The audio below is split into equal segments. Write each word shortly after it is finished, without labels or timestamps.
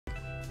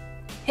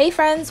Hey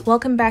friends,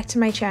 welcome back to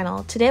my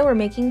channel. Today we're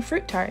making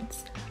fruit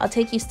tarts. I'll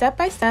take you step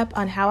by step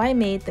on how I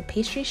made the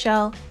pastry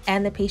shell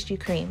and the pastry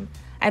cream.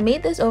 I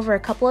made this over a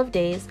couple of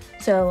days,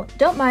 so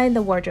don't mind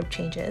the wardrobe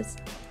changes.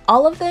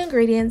 All of the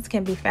ingredients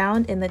can be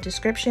found in the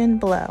description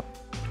below.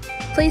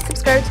 Please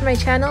subscribe to my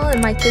channel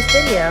and like this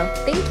video.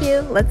 Thank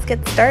you, let's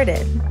get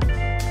started.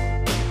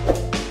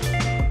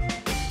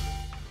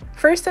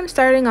 First, I'm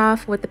starting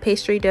off with the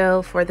pastry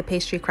dough for the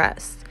pastry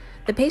crust.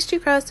 The pastry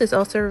crust is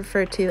also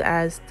referred to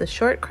as the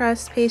short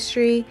crust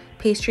pastry,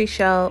 pastry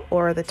shell,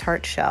 or the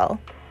tart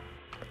shell.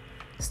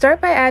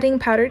 Start by adding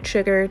powdered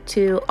sugar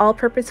to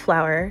all-purpose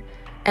flour,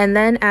 and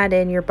then add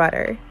in your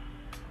butter.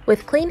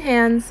 With clean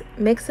hands,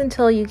 mix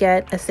until you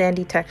get a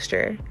sandy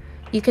texture.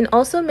 You can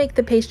also make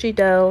the pastry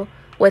dough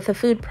with a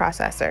food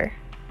processor.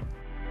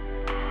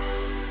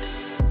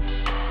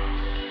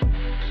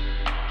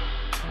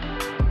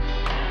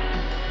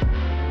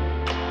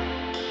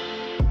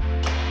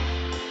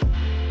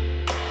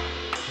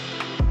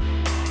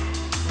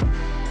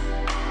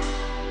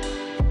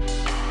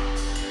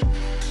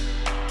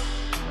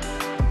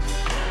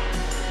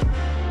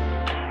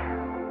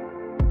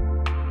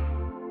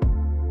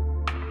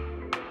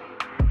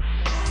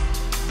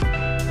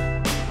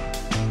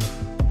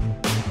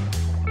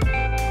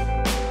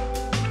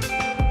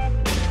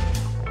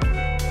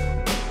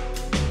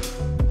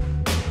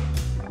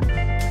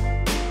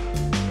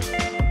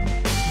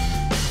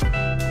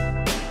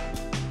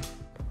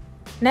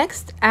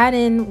 Next, add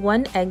in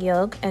 1 egg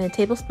yolk and a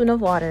tablespoon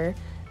of water,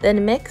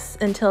 then mix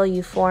until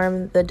you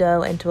form the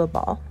dough into a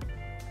ball.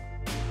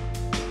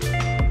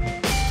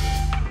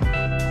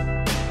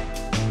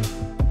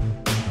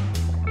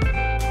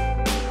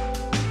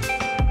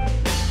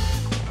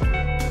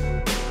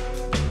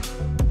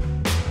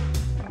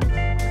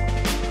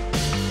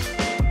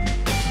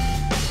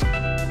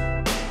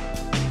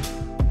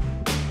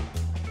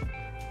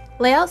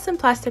 Lay out some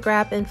plastic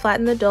wrap and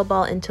flatten the dough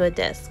ball into a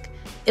disc.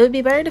 It would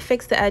be better to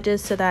fix the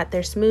edges so that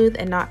they're smooth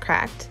and not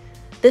cracked.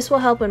 This will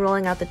help when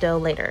rolling out the dough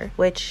later,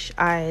 which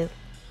I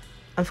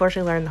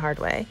unfortunately learned the hard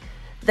way.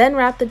 Then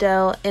wrap the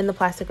dough in the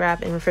plastic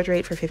wrap and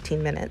refrigerate for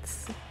 15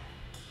 minutes.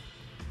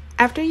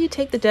 After you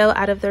take the dough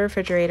out of the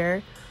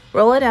refrigerator,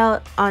 roll it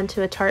out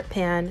onto a tart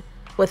pan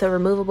with a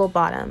removable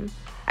bottom.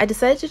 I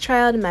decided to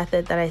try out a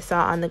method that I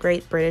saw on the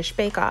Great British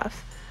Bake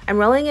Off. I'm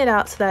rolling it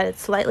out so that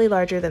it's slightly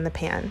larger than the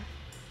pan.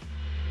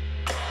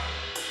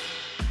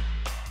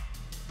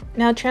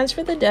 Now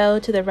transfer the dough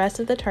to the rest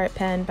of the tart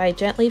pan by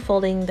gently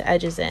folding the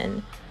edges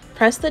in.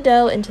 Press the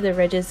dough into the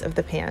ridges of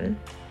the pan.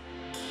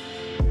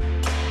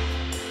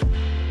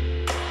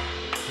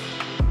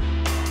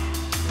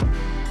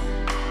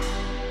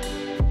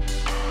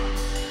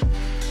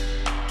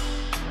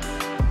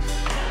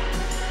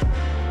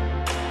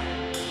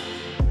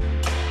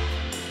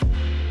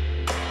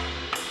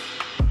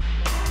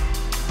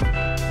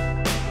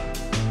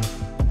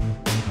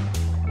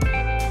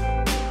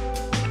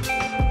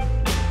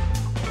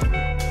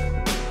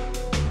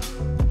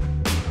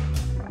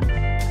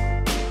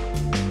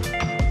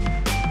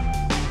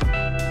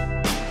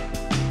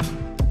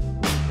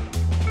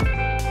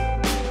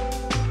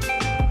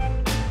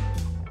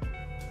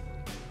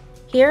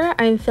 Here,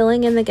 I'm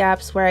filling in the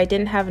gaps where I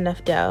didn't have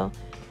enough dough.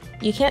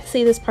 You can't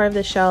see this part of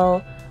the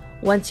shell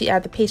once you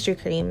add the pastry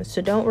cream,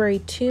 so don't worry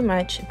too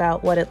much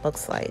about what it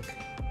looks like.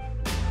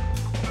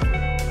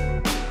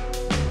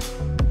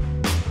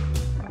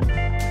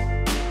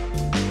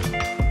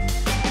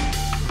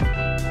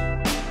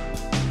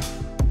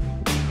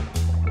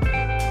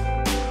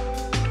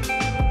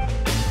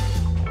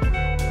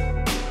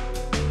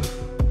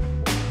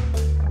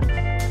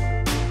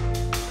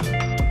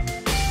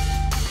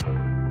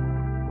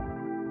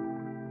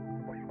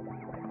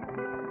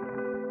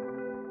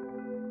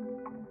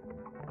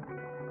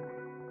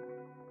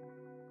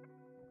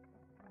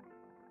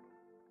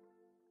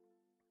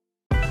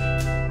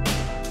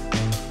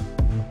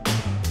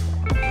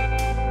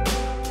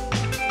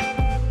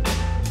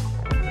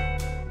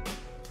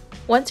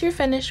 Once you're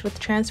finished with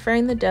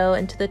transferring the dough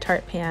into the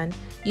tart pan,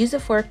 use a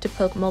fork to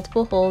poke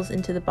multiple holes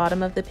into the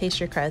bottom of the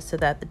pastry crust so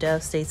that the dough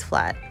stays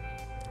flat.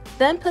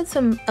 Then put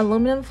some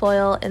aluminum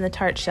foil in the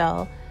tart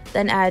shell,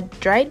 then add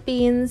dried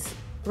beans,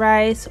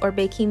 rice, or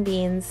baking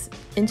beans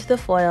into the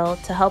foil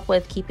to help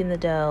with keeping the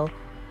dough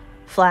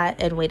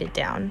flat and weighted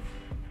down.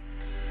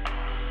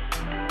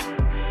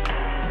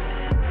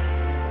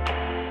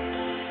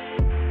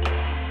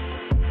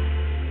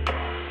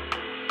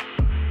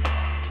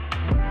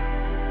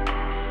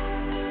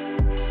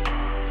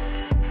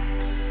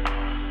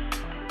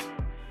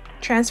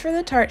 Transfer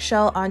the tart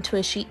shell onto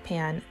a sheet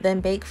pan, then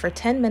bake for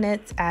 10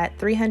 minutes at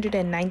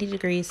 390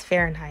 degrees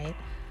Fahrenheit.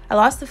 I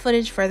lost the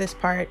footage for this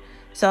part,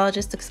 so I'll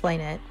just explain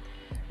it.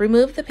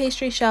 Remove the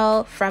pastry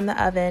shell from the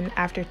oven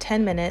after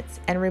 10 minutes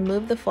and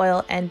remove the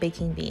foil and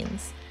baking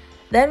beans.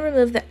 Then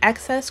remove the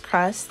excess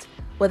crust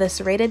with a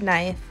serrated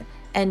knife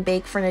and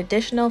bake for an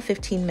additional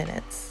 15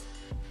 minutes.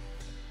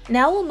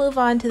 Now we'll move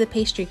on to the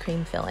pastry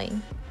cream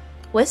filling.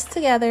 Whisk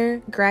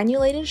together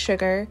granulated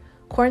sugar,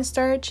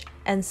 cornstarch,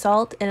 and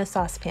salt in a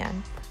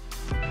saucepan.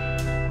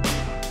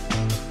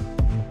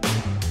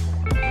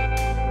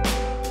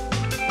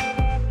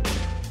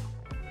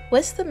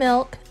 Whisk the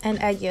milk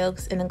and egg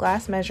yolks in a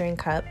glass measuring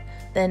cup,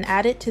 then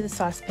add it to the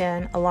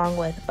saucepan along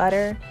with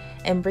butter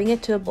and bring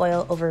it to a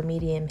boil over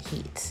medium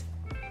heat.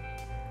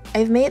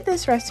 I've made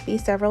this recipe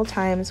several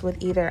times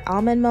with either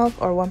almond milk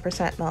or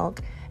 1%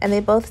 milk, and they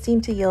both seem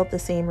to yield the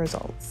same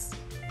results.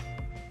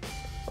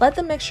 Let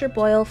the mixture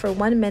boil for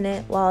 1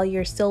 minute while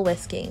you're still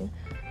whisking.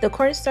 The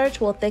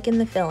cornstarch will thicken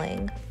the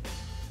filling.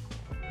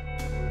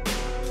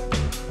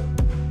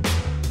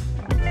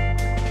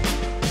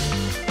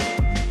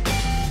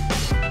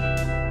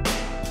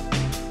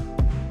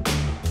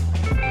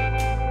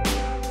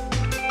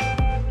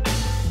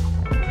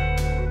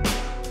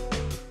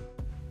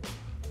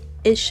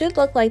 It should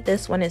look like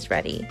this when it's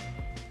ready.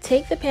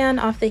 Take the pan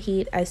off the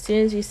heat as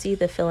soon as you see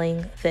the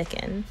filling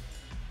thicken.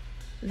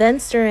 Then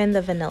stir in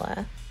the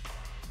vanilla.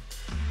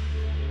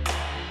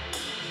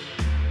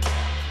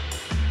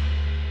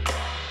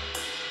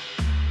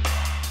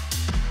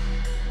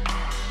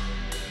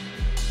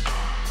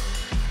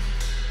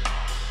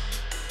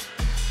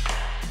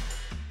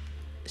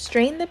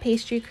 Strain the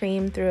pastry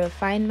cream through a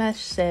fine mesh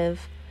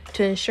sieve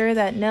to ensure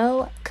that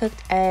no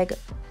cooked egg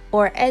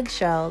or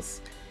eggshells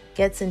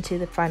gets into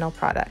the final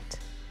product.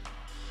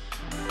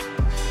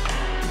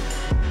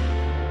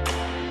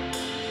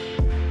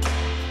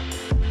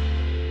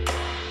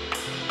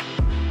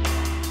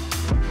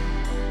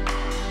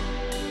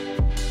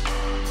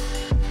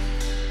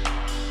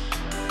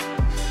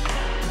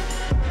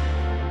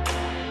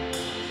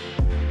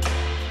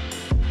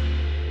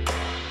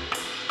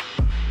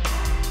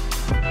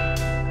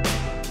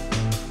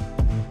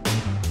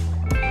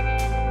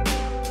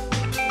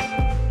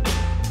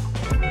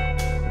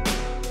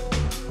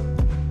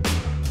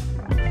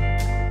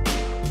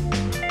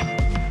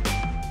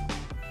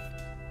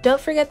 Don't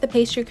forget the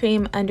pastry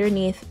cream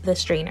underneath the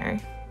strainer.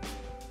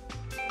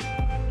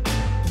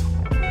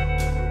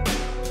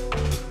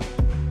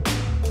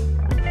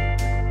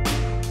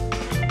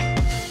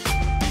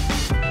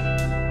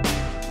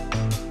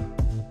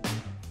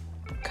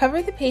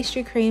 Cover the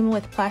pastry cream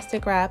with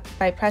plastic wrap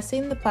by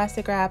pressing the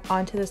plastic wrap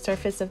onto the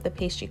surface of the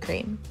pastry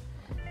cream.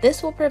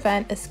 This will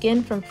prevent a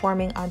skin from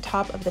forming on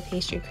top of the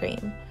pastry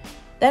cream.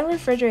 Then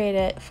refrigerate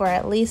it for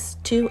at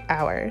least 2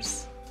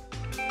 hours.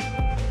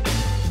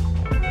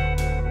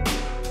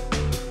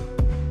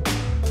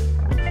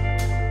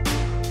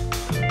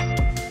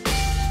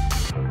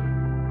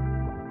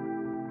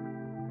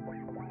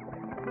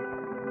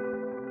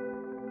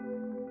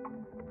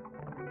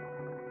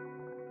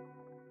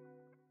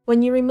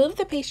 When you remove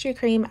the pastry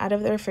cream out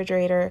of the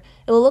refrigerator,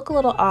 it will look a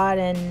little odd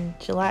and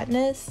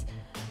gelatinous,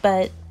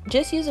 but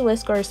just use a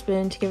whisk or a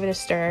spoon to give it a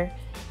stir,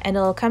 and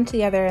it'll come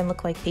together and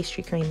look like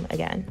pastry cream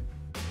again.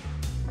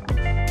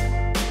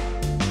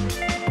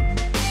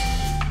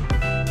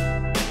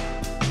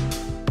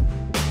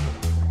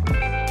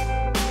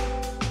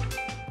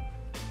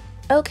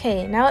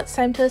 Okay, now it's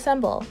time to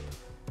assemble.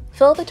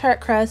 Fill the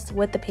tart crust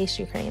with the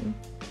pastry cream.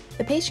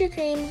 The pastry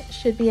cream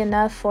should be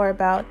enough for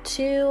about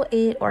 2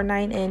 8 or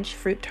 9-inch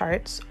fruit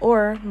tarts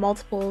or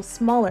multiple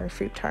smaller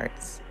fruit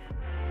tarts.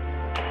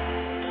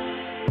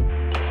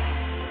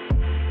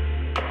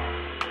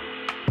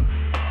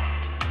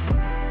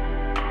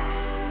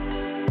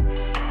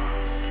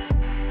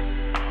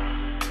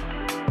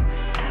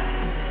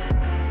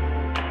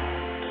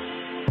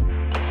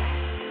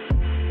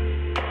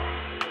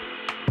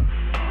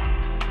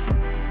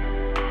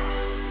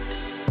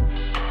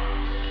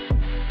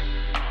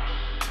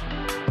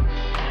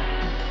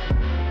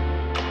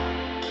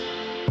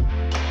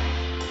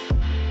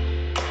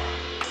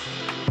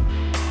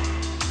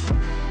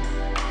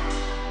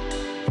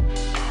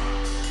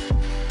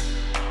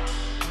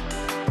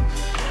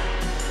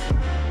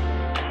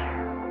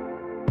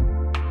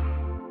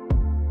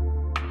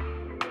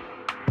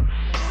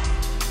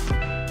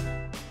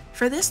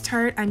 For this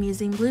tart, I'm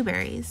using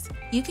blueberries.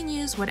 You can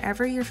use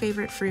whatever your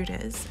favorite fruit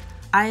is.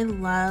 I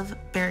love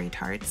berry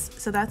tarts,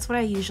 so that's what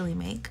I usually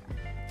make.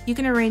 You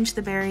can arrange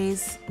the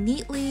berries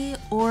neatly,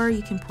 or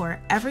you can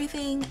pour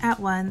everything at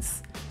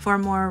once for a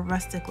more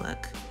rustic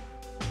look.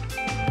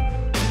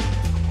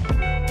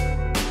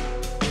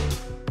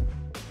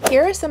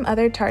 Here are some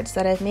other tarts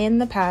that I've made in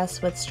the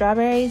past with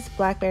strawberries,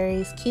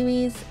 blackberries,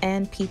 kiwis,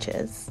 and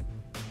peaches.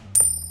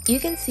 You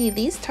can see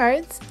these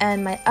tarts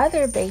and my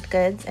other baked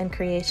goods and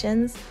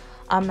creations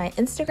on my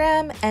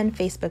Instagram and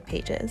Facebook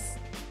pages.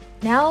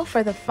 Now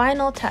for the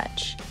final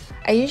touch.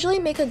 I usually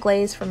make a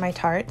glaze for my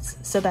tarts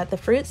so that the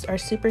fruits are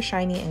super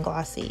shiny and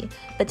glossy,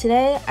 but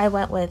today I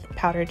went with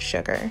powdered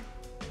sugar.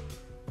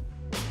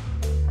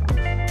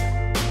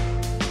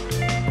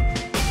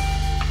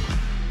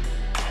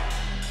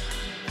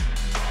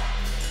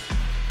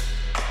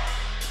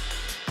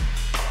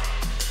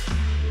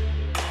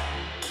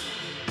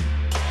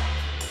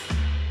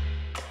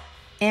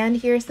 And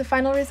here's the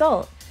final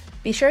result.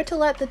 Be sure to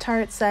let the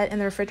tart set in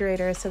the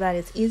refrigerator so that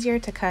it's easier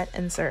to cut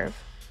and serve.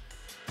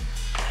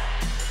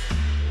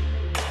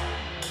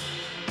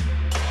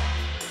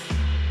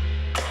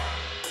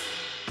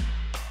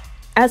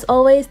 As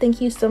always, thank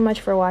you so much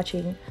for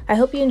watching. I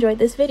hope you enjoyed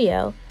this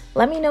video.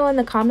 Let me know in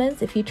the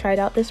comments if you tried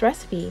out this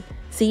recipe.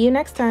 See you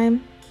next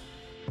time!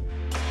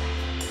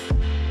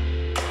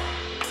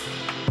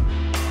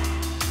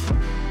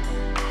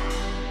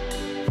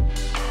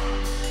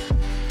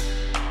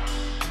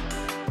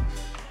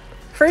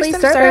 First, Please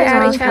I'm start starting by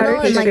adding adding powdered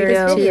powdered pastry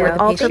dough sugar with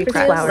with all-purpose pastry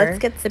flour. Let's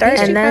get The started.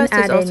 pastry And then crust is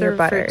add in also your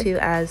butter. referred to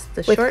as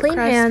the With short clean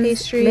crust hands,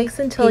 pastry, mix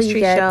until you pastry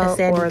get shell, a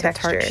sandy or the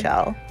texture. tart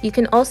shell. You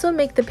can also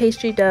make the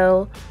pastry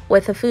dough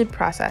with a food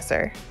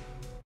processor.